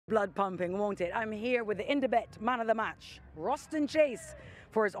blood pumping, won't it? I'm here with the Indibet man of the match, Roston Chase,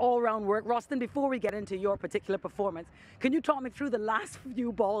 for his all-round work. Roston, before we get into your particular performance, can you talk me through the last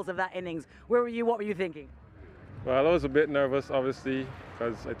few balls of that innings? Where were you? What were you thinking? Well, I was a bit nervous, obviously,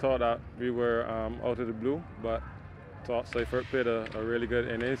 because I thought that we were out of the blue, but I thought Seifert played a really good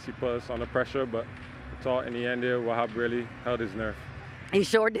innings. He put us under pressure, but I thought in the end there, Wahab really held his nerve. He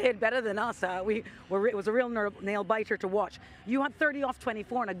sure did, better than us. It was a real nail-biter to watch. You had 30 off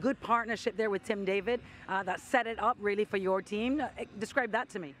 24 and a good partnership there with Tim David that set it up really for your team. Describe that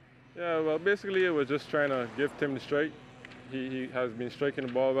to me. Yeah, well, basically it was just trying to give Tim the strike. He has been striking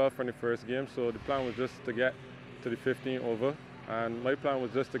the ball well from the first game, so the plan was just to get to the 15th over, and my plan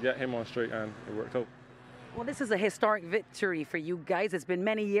was just to get him on strike, and it worked out. Well, this is a historic victory for you guys. It's been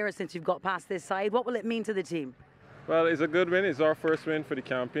many years since you've got past this side. What will it mean to the team? Well, it's a good win. It's our first win for the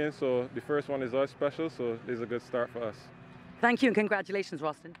campaign, so the first one is our special, so it's a good start for us. Thank you and congratulations,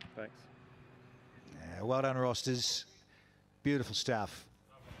 Roston. Thanks. Yeah, well done, Rosters. Beautiful stuff.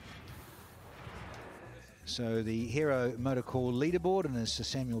 So the Hero Motor Call leaderboard, and as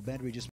Samuel Badry just